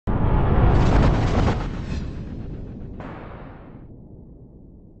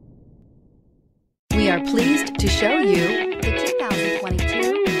are pleased to show you the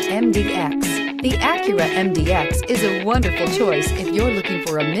 2022 MDX. The Acura MDX is a wonderful choice if you're looking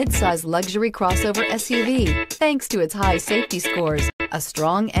for a mid-size luxury crossover SUV, thanks to its high safety scores, a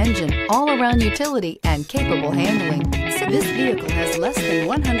strong engine, all-around utility, and capable handling. So this vehicle has less than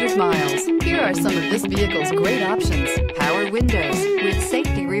 100 miles. Here are some of this vehicle's great options: power windows with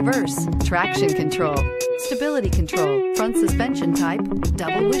safety reverse, traction control, stability control, front suspension type,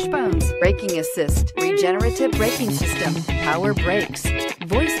 double wishbones, braking assist, regenerative braking system, power brakes,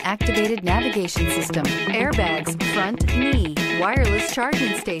 voice-activated navigation system, airbags, front knee, wireless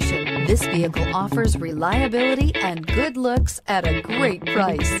charging station. This vehicle offers reliability and good looks at a great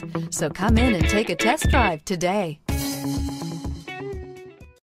price. So come in and take a test drive today.